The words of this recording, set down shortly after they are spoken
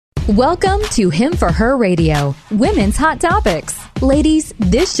Welcome to Him for Her Radio, Women's Hot Topics. Ladies,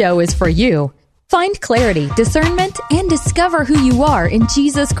 this show is for you. Find clarity, discernment, and discover who you are in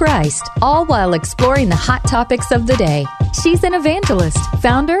Jesus Christ, all while exploring the hot topics of the day. She's an evangelist,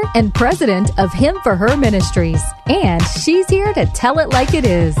 founder, and president of Him for Her Ministries, and she's here to tell it like it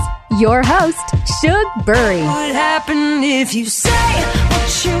is. Your host, Shug Burry. What happened if you say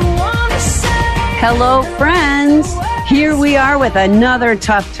what you want to say? Hello, friends. Here we are with another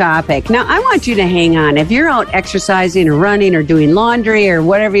tough topic. Now, I want you to hang on. If you're out exercising or running or doing laundry or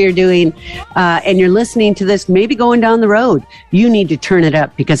whatever you're doing, and you're listening to this, maybe going down the road, you need to turn it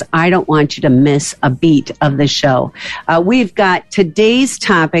up because I don't want you to miss a beat of the show. We've got today's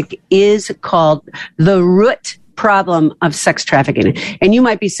topic is called the root problem of sex trafficking. And you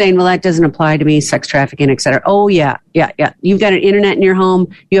might be saying, well, that doesn't apply to me, sex trafficking, et cetera. Oh, yeah. You've got an internet in your home.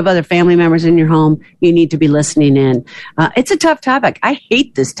 You have other family members in your home. You need to be listening in. It's a tough topic. I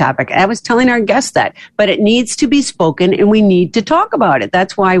hate this topic. I was telling our guests that, but it needs to be spoken and we need to talk about it.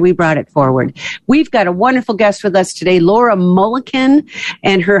 That's why we brought it forward. We've got a wonderful guest with us today, Laura Mulliken,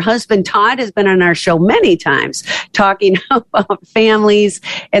 and her husband, Todd, has been on our show many times talking about families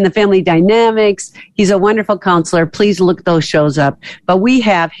and the family dynamics. He's a wonderful counselor. Please look those shows up. But we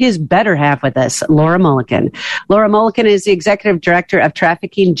have his better half with us, Laura Mulliken. Laura Mulliken is the executive director of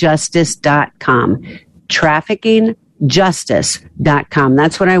TraffickingJustice.com. TraffickingJustice.com.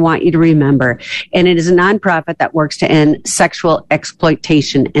 That's what I want you to remember. And it is a nonprofit that works to end sexual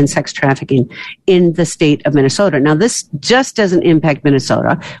exploitation and sex trafficking in the state of Minnesota. Now, this just doesn't impact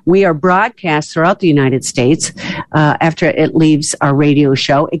Minnesota. We are broadcast throughout the United States. After it leaves our radio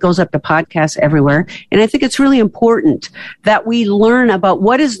show, it goes up to podcasts everywhere. And I think it's really important that we learn about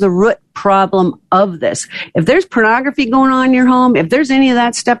what is the root problem of this. If there's pornography going on in your home, if there's any of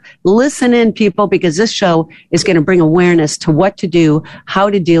that stuff, listen in, people, because this show is going to bring awareness to what to do, how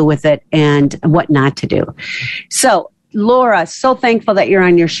to deal with it, and what not to do. So, Laura, so thankful that you're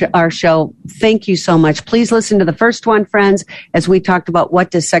on our show. Thank you so much. Please listen to the first one, friends, as we talked about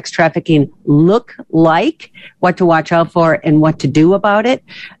what does sex trafficking look like, what to watch out for, and what to do about it.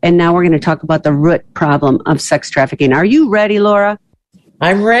 And now we're going to talk about the root problem of sex trafficking. Are you ready, Laura?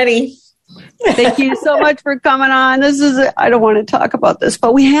 I'm ready. Thank you so much for coming on. I don't want to talk about this,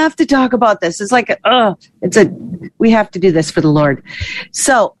 but we have to talk about this. It's like, we have to do this for the Lord.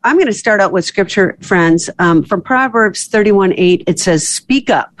 So I'm going to start out with scripture, friends. From Proverbs 31:8, it says, speak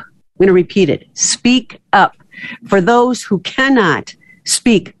up. I'm going to repeat it. Speak up for those who cannot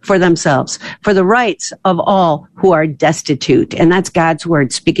speak for themselves, for the rights of all who are destitute. And that's God's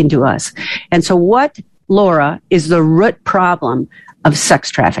word speaking to us. And so what, Laura, is the root problem of sex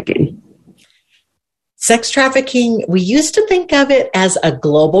trafficking? Sex trafficking, we used to think of it as a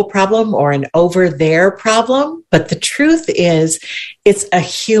global problem or an over there problem, but the truth is it's a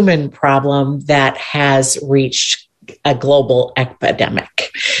human problem that has reached a global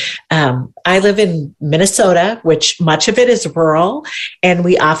epidemic. I live in Minnesota, which much of it is rural, and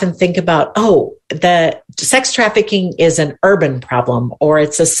we often think about, the sex trafficking is an urban problem or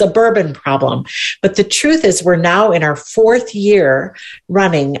it's a suburban problem. But the truth is we're now in our fourth year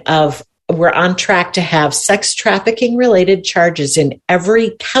running we're on track to have sex trafficking related charges in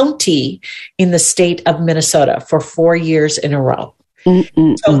every county in the state of Minnesota for 4 years in a row.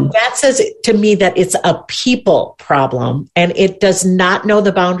 So that says to me that it's a people problem and it does not know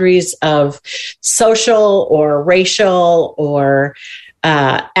the boundaries of social or racial or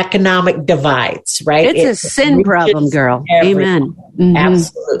economic divides, right? It's a sin problem, girl. Amen. Mm-hmm.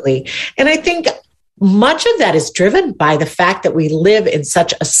 Absolutely. And I think much of that is driven by the fact that we live in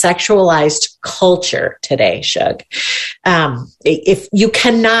such a sexualized culture today, Shug. If you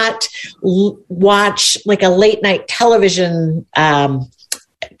cannot watch like a late night television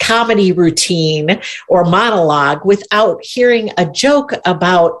comedy routine or monologue without hearing a joke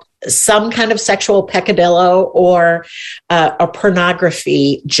about some kind of sexual peccadillo or a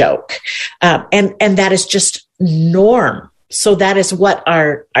pornography joke. And that is just norm. So that is what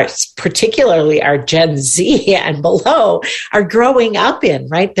our particularly our Gen Z and below are growing up in,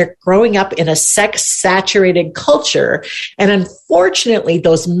 right? They're growing up in a sex-saturated culture. And unfortunately,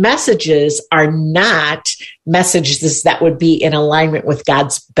 those messages are not messages that would be in alignment with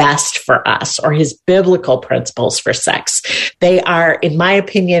God's best for us or his biblical principles for sex. They are, in my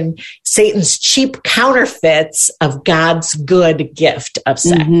opinion, Satan's cheap counterfeits of God's good gift of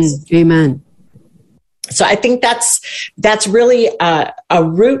sex. Mm-hmm. Amen. So I think that's really a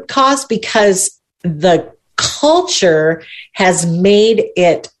root cause because the culture has made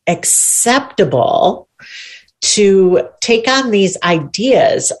it acceptable to take on these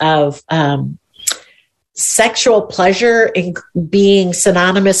ideas of sexual pleasure in being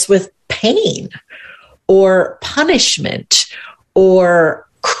synonymous with pain or punishment or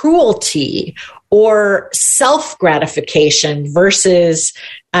cruelty or self-gratification versus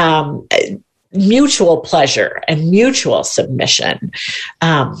mutual pleasure and mutual submission.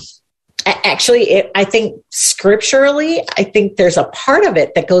 Actually, I think scripturally, I think there's a part of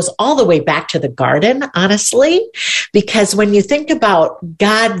it that goes all the way back to the garden, honestly, because when you think about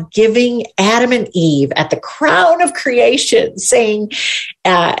God giving Adam and Eve at the crown of creation, saying,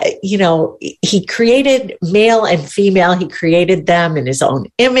 he created male and female, he created them in his own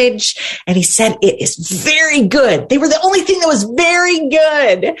image, and he said, it is very good. They were the only thing that was very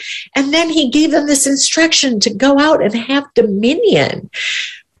good. And then he gave them this instruction to go out and have dominion.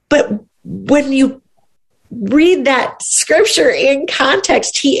 But when you read that scripture in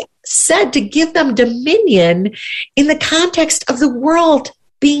context, he said to give them dominion in the context of the world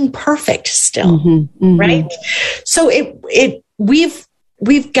being perfect still, right? So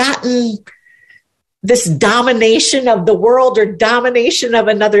we've gotten this domination of the world or domination of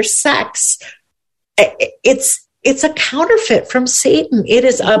another sex. It's a counterfeit from Satan. It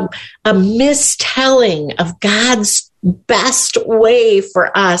is a mistelling of God's best way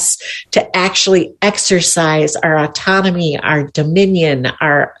for us to actually exercise our autonomy, our dominion,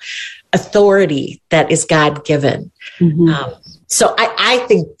 our authority that is God-given. So I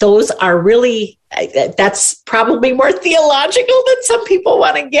think those are really, that's probably more theological than some people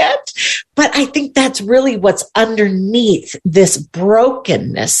want to get, but I think that's really what's underneath this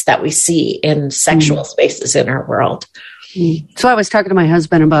brokenness that we see in sexual spaces in our world. So I was talking to my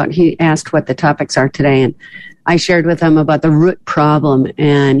husband about, he asked what the topics are today, and I shared with him about the root problem,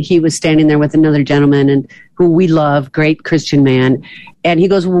 and he was standing there with another gentleman and who we love, great Christian man. And he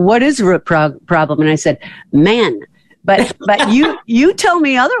goes, well, what is the root problem? And I said, men. But you tell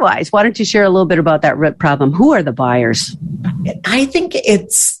me otherwise. Why don't you share a little bit about that root problem? Who are the buyers? I think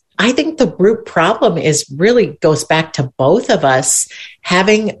the root problem is really goes back to both of us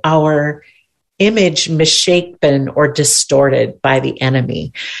having our image misshapen or distorted by the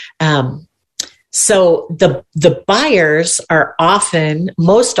enemy. So the buyers are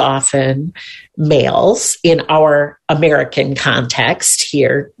most often males in our American context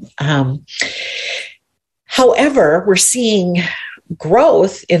here. However, we're seeing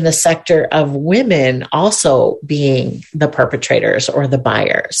growth in the sector of women also being the perpetrators or the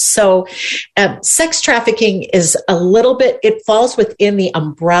buyers. So sex trafficking is a little bit, it falls within the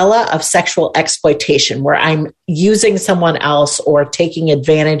umbrella of sexual exploitation, where I'm using someone else or taking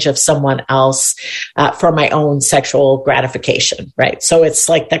advantage of someone else for my own sexual gratification, right? So it's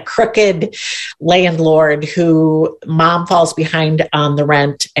like the crooked landlord who mom falls behind on the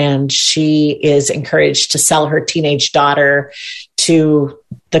rent and she is encouraged to sell her teenage daughter to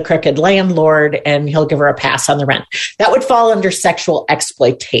the crooked landlord and he'll give her a pass on the rent. That would fall under sexual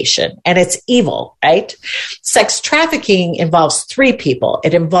exploitation, and it's evil, right? Sex trafficking involves three people.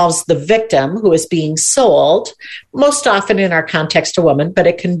 It involves the victim who is being sold, most often in our context a woman, but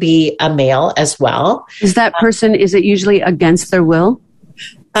it can be a male as well. Is that person, is it usually against their will?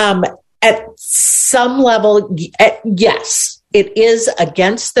 At some level, yes, it is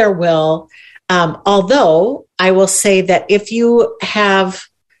against their will. Although I will say that if you have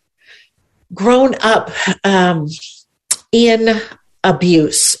grown up in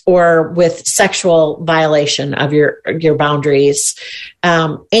abuse or with sexual violation of your boundaries,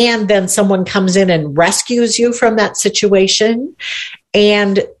 and then someone comes in and rescues you from that situation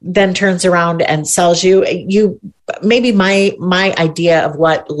and then turns around and sells you, maybe my idea of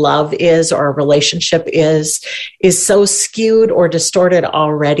what love is or a relationship is so skewed or distorted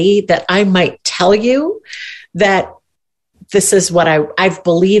already that I might tell you that this is what I've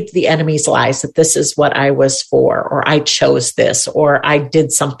believed the enemy's lies, that this is what I was for, or I chose this, or I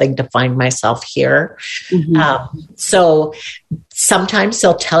did something to find myself here. So sometimes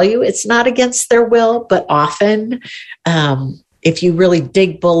they'll tell you it's not against their will, but often, if you really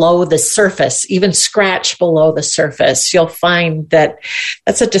dig below the surface, even scratch below the surface, you'll find that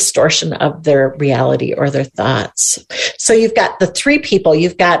that's a distortion of their reality or their thoughts. So you've got the three people.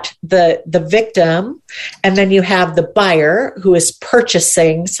 You've got the victim, and then you have the buyer who is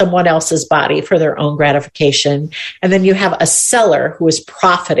purchasing someone else's body for their own gratification. And then you have a seller who is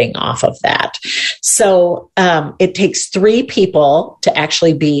profiting off of that. So it takes three people to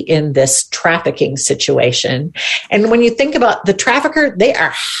actually be in this trafficking situation. And when you think about the trafficker, they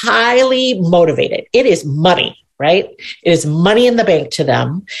are highly motivated. It is money, right? It is money in the bank to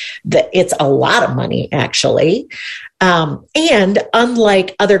them. It's a lot of money, actually. And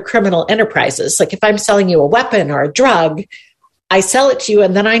unlike other criminal enterprises, like if I'm selling you a weapon or a drug, I sell it to you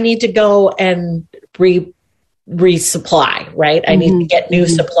and then I need to go and resupply, right? I need to get new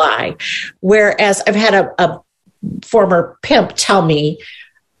supply. Whereas I've had a former pimp tell me,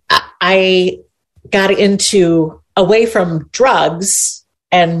 I got away from drugs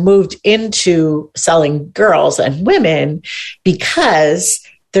and moved into selling girls and women because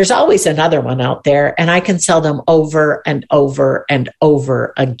there's always another one out there and I can sell them over and over and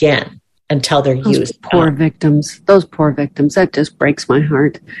over again until they're used. Those poor victims. That just breaks my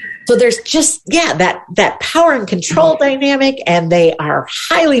heart. So there's just, that power and control dynamic, and they are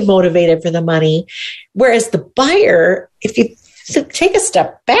highly motivated for the money. Whereas the buyer, if you take a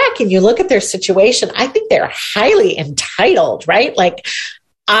step back and you look at their situation, I think they're highly entitled, right? Like,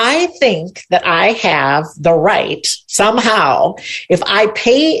 I think that I have the right somehow, if I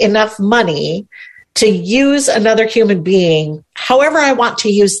pay enough money to use another human being however I want to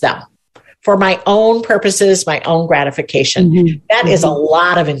use them for my own purposes, my own gratification. That is a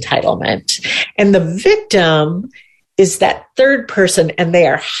lot of entitlement. And the victim is that third person, and they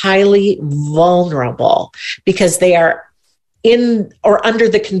are highly vulnerable because they are in or under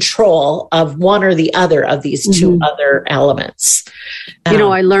the control of one or the other of these two other elements.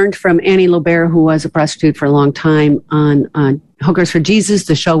 I learned from Annie Lobert, who was a prostitute for a long time, on Hookers for Jesus,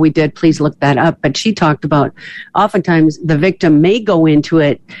 the show we did. Please look that up. But she talked about oftentimes the victim may go into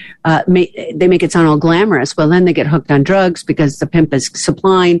it. They make it sound all glamorous. Well, then they get hooked on drugs because the pimp is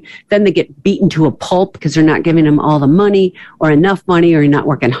supplying. Then they get beaten to a pulp because they're not giving them all the money or enough money, or you're not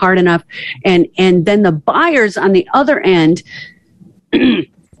working hard enough. And then the buyers on the other end, I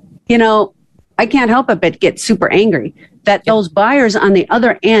can't help it but get super angry that those buyers on the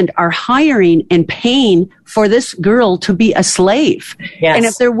other end are hiring and paying for this girl to be a slave. Yes. And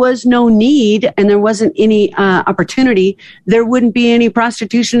if there was no need and there wasn't any opportunity, there wouldn't be any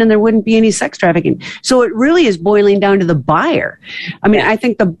prostitution and there wouldn't be any sex trafficking. So it really is boiling down to the buyer. I mean, I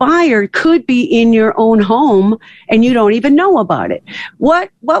think the buyer could be in your own home and you don't even know about it.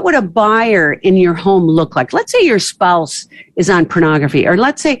 What would a buyer in your home look like? Let's say your spouse is on pornography, or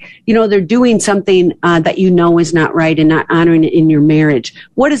let's say, they're doing something that is not right and not honoring it in your marriage.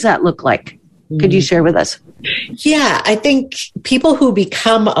 What does that look like? Could you share with us? Yeah, I think people who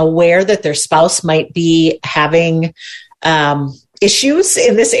become aware that their spouse might be having issues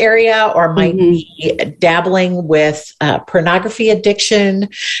in this area or might be dabbling with pornography addiction.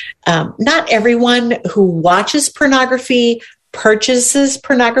 Not everyone who watches pornography purchases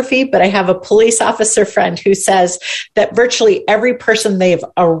pornography, but I have a police officer friend who says that virtually every person they've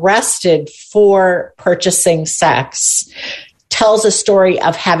arrested for purchasing sex tells a story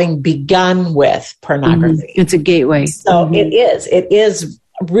of having begun with pornography. It's a gateway. So it is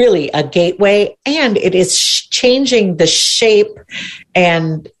really a gateway, and it is changing the shape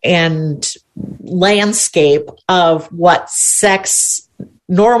and landscape of what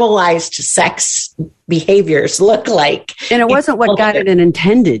normalized sex behaviors look like. And it wasn't what God had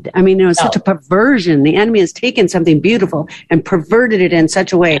intended. I mean, it was such a perversion. The enemy has taken something beautiful and perverted it in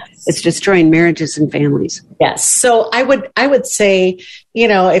such a way it's destroying marriages and families. Yes. So I would say,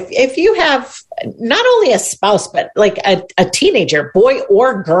 if you have not only a spouse, but like a teenager, boy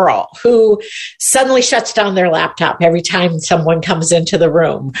or girl, who suddenly shuts down their laptop every time someone comes into the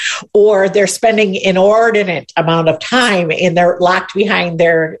room, or they're spending inordinate amount of time they're locked behind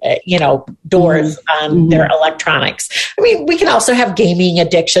their, doors on their electronics. I mean, we can also have gaming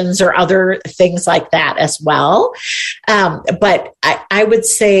addictions or other things like that as well. But I would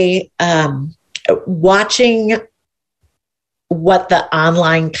say watching what the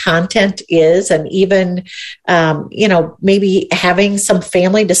online content is, and even, maybe having some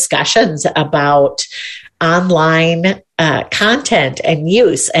family discussions about online content and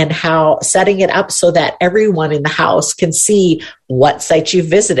use, and how setting it up so that everyone in the house can see what sites you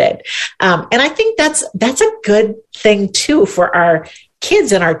visited. And I think that's a good thing too for our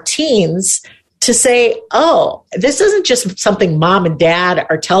kids and our teens to say, oh, this isn't just something mom and dad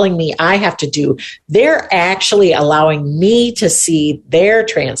are telling me I have to do. They're actually allowing me to see their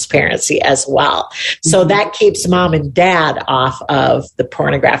transparency as well. So that keeps mom and dad off of the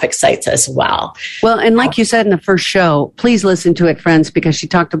pornographic sites as well. Well, and like you said in the first show, please listen to it, friends, because she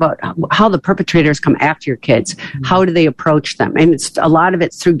talked about how the perpetrators come after your kids. How do they approach them? And a lot of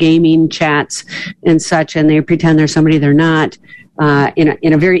it's through gaming, chats, and such, and they pretend they're somebody they're not.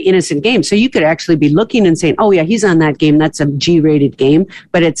 In a very innocent game. So you could actually be looking and saying, oh yeah, he's on that game. That's a G-rated game,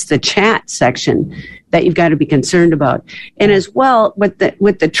 but it's the chat section that you've got to be concerned about. And as well, with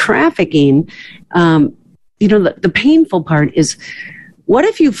the trafficking, the painful part is, what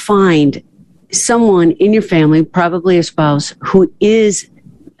if you find someone in your family, probably a spouse, who is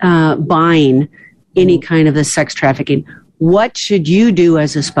buying any kind of the sex trafficking? What should you do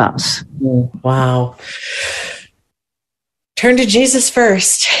as a spouse? Wow. Turn to Jesus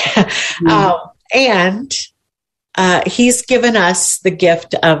first. And he's given us the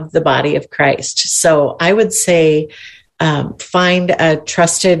gift of the body of Christ. So I would say find a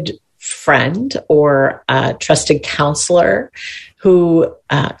trusted friend or a trusted counselor who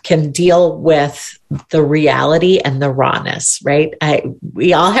can deal with the reality and the rawness, right?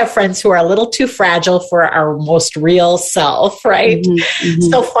 We all have friends who are a little too fragile for our most real self, right?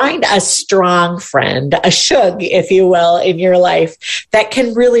 So find a strong friend, a shug, if you will, in your life that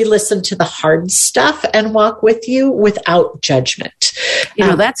can really listen to the hard stuff and walk with you without judgment.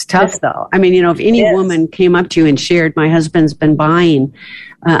 That's tough though. I mean, if any woman came up to you and shared, my husband's been buying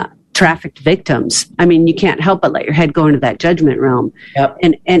trafficked victims, I mean, you can't help but let your head go into that judgment realm. Yep.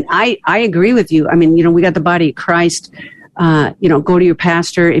 And I agree with you. I mean, we got the body of Christ. Go to your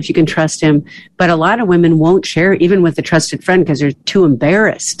pastor if you can trust him. But a lot of women won't share even with a trusted friend because they're too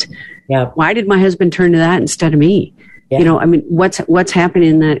embarrassed. Yeah. Why did my husband turn to that instead of me? Yeah. I mean, what's happening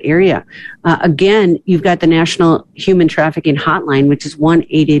in that area? Again, you've got the National Human Trafficking Hotline, which is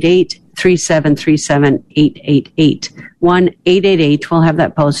 1-888-373-7888. 1-888, we'll have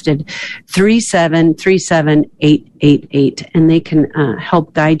that posted, 373-7888, and they can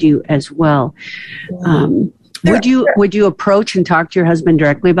help guide you as well. Would you approach and talk to your husband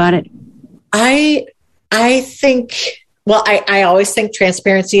directly about it? I think... Well, I always think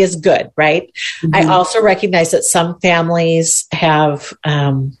transparency is good, right? I also recognize that some families have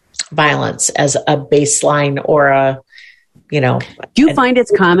violence as a baseline or do you find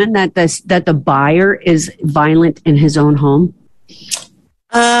it's common that the buyer is violent in his own home?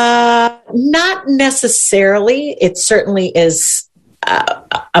 Not necessarily. It certainly is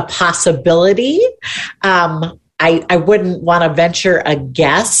a possibility. I wouldn't want to venture a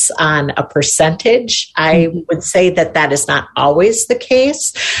guess on a percentage. I would say that is not always the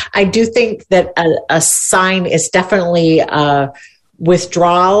case. I do think that a sign is definitely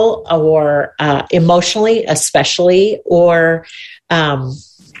withdrawal or emotionally, especially, or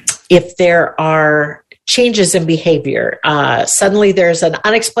if there are changes in behavior. Suddenly there's an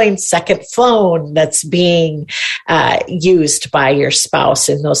unexplained second phone that's being used by your spouse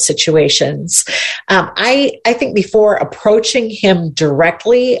in those situations. I think before approaching him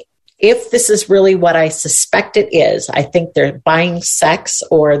directly, if this is really what I suspect it is, I think they're buying sex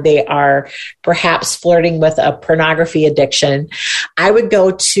or they are perhaps flirting with a pornography addiction, I would go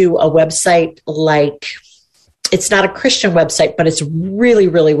to a website like, it's not a Christian website, but it's really,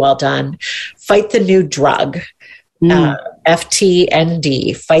 really well done. Fight the New Drug,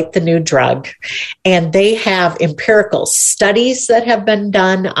 FTND, Fight the New Drug. And they have empirical studies that have been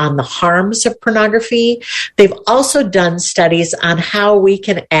done on the harms of pornography. They've also done studies on how we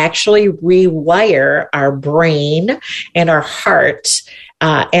can actually rewire our brain and our heart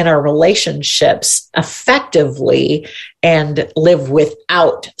and our relationships effectively and live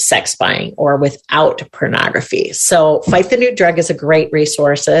without sex buying or without pornography. So Fight the New Drug is a great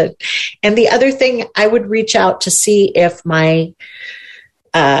resource. And the other thing, I would reach out to see if my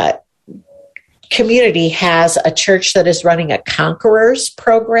community has a church that is running a Conquerors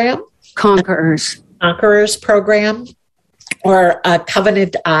program. Conquerors program. Or a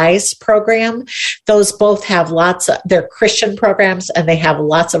Covenant Eyes program. Those both have they're Christian programs and they have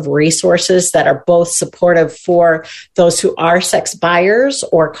lots of resources that are both supportive for those who are sex buyers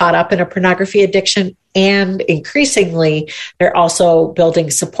or caught up in a pornography addiction. And increasingly, they're also building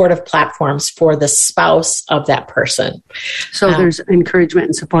supportive platforms for the spouse of that person. So there's encouragement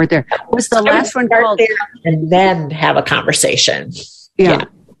and support there. Was the last one called? And then have a conversation. Yeah.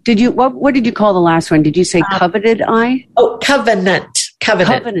 What did you call the last one? Did you say Coveted Eye? Oh, Covenant.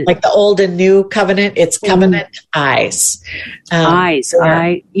 Like the old and new covenant. It's Covenant Eyes. Eyes.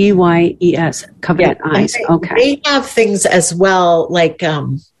 I-E-Y-E-S. Covenant Eyes. Okay. They have things as well, like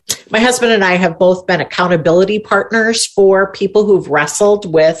my husband and I have both been accountability partners for people who've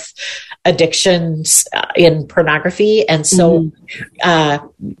wrestled with addictions in pornography. And so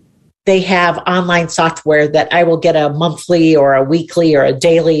they have online software that I will get a monthly or a weekly or a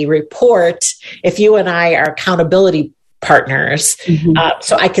daily report if you and I are accountability partners.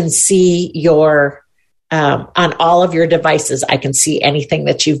 So I can see your, on all of your devices, I can see anything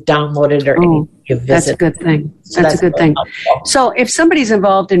that you've downloaded or anything you've visited. That's a good thing. That's a good thing. So if somebody's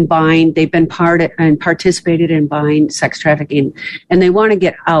involved in buying, they've been participated in buying sex trafficking, and they want to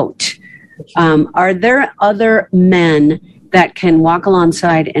get out, are there other men that can walk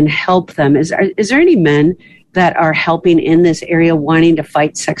alongside and help them? Is there any men that are helping in this area wanting to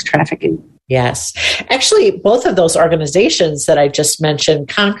fight sex trafficking? Yes. Actually, both of those organizations that I just mentioned,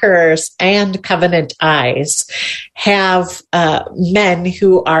 Conquerors and Covenant Eyes, have men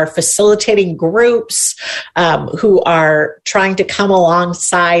who are facilitating groups, who are trying to come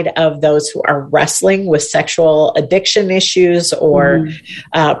alongside of those who are wrestling with sexual addiction issues or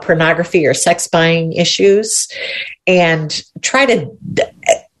pornography or sex buying issues, and try to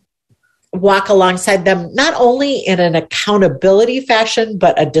walk alongside them, not only in an accountability fashion,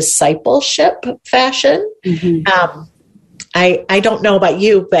 but a discipleship fashion. I don't know about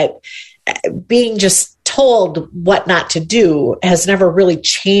you, but being just told what not to do has never really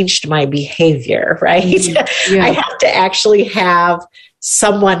changed my behavior, right? I have to actually have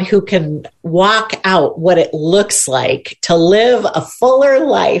someone who can walk out what it looks like to live a fuller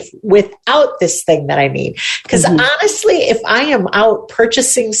life without this thing that I need. Because honestly, if I am out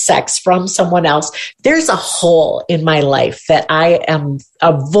purchasing sex from someone else, there's a hole in my life that I am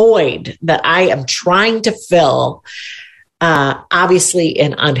a void that I am trying to fill, obviously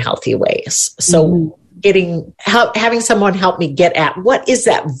in unhealthy ways. So having someone help me get at what is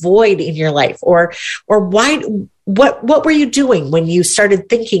that void in your life, or why, what were you doing when you started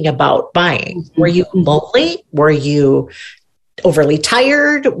thinking about buying? Were you lonely? Were you overly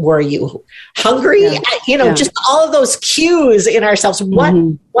tired? Were you hungry? Just all of those cues in ourselves.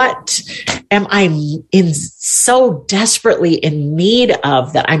 What am I so desperately in need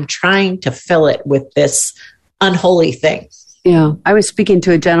of that I'm trying to fill it with this unholy thing? Yeah, I was speaking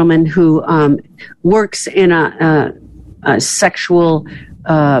to a gentleman who works in a sexual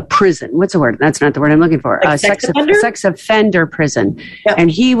prison. What's the word? That's not the word I'm looking for. Like sex offender prison. Yep.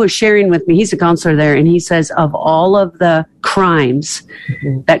 And he was sharing with me, he's a counselor there, and he says of all of the crimes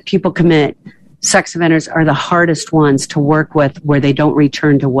that people commit, sex offenders are the hardest ones to work with, where they don't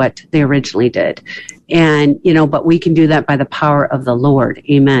return to what they originally did. And, but we can do that by the power of the Lord.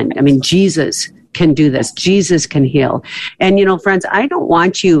 Amen. I mean, Jesus can do this. Jesus can heal. And, friends, I don't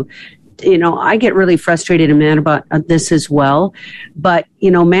want you, I get really frustrated and mad about this as well. But,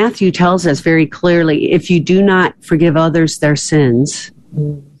 Matthew tells us very clearly, if you do not forgive others their sins,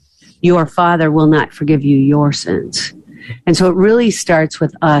 your Father will not forgive you your sins. And so it really starts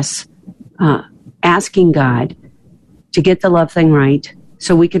with us asking God to get the love thing right,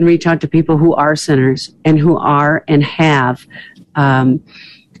 so we can reach out to people who are sinners and who are and have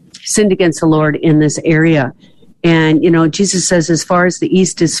sinned against the Lord in this area. And, Jesus says, as far as the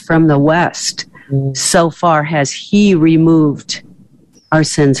east is from the west, so far has he removed our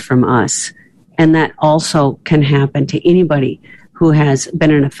sins from us. And that also can happen to anybody who has been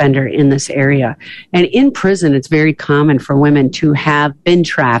an offender in this area. And in prison, it's very common for women to have been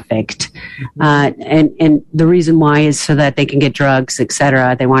trafficked. And the reason why is so that they can get drugs,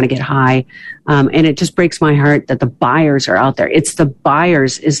 etc. They want to get high. And it just breaks my heart that the buyers are out there. It's the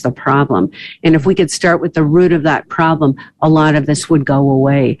buyers is the problem. And if we could start with the root of that problem, a lot of this would go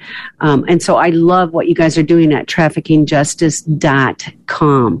away. And so I love what you guys are doing at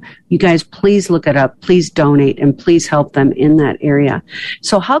traffickingjustice.com. You guys, please look it up, please donate, and please help them in that area.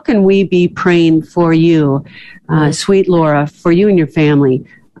 So how can we be praying for you, sweet Laura, for you and your family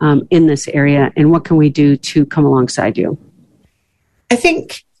in this area? And what can we do to come alongside you? I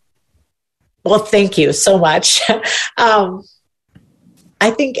think, well, thank you so much. I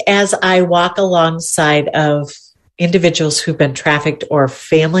think as I walk alongside of individuals who've been trafficked or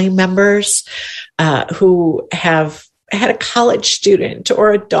family members who have had a college student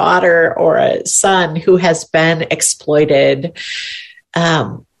or a daughter or a son who has been exploited,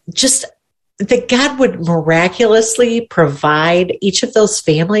 just that God would miraculously provide each of those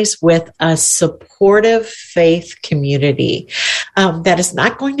families with a supportive faith community that is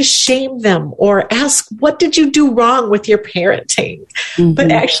not going to shame them or ask, what did you do wrong with your parenting?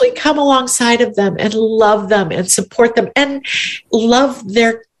 But actually come alongside of them and love them and support them and love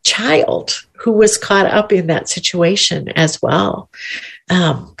their child who was caught up in that situation as well.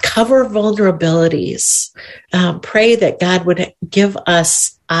 Cover vulnerabilities. Pray that God would give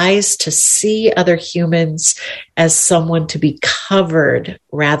us eyes to see other humans as someone to be covered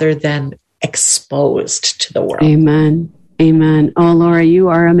rather than exposed to the world. Amen. Amen. Oh, Laura, you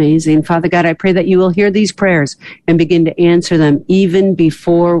are amazing. Father God, I pray that you will hear these prayers and begin to answer them even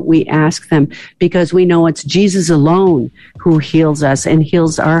before we ask them, because we know it's Jesus alone who heals us and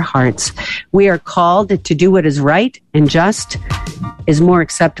heals our hearts. We are called to do what is right and just, is more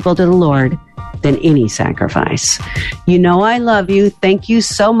acceptable to the Lord than any sacrifice. You know I love you. Thank you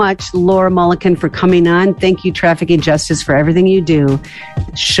so much, Laura Mulliken, for coming on. Thank you, Trafficking Justice, for everything you do.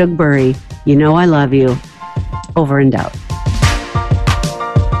 Shugbury, you know I love you. Over and out.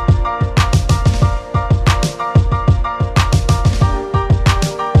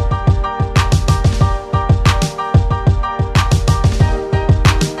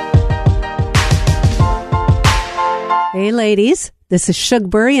 Hey, ladies. This is Shug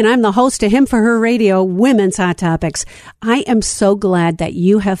Burry, and I'm the host of Him for Her Radio, Women's Hot Topics. I am so glad that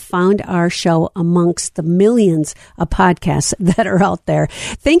you have found our show amongst the millions of podcasts that are out there.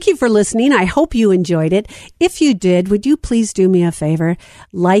 Thank you for listening. I hope you enjoyed it. If you did, would you please do me a favor?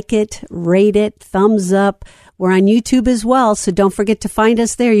 Like it, rate it, thumbs up. We're on YouTube as well, so don't forget to find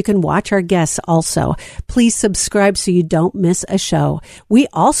us there. You can watch our guests also. Please subscribe so you don't miss a show. We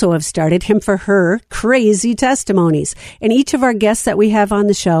also have started Him for Her Crazy Testimonies, and each of our guests that we have on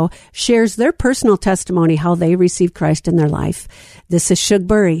the show shares their personal testimony, how they received Christ in their life. This is Shug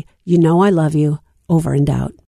Burry. You know I love you. Over and out.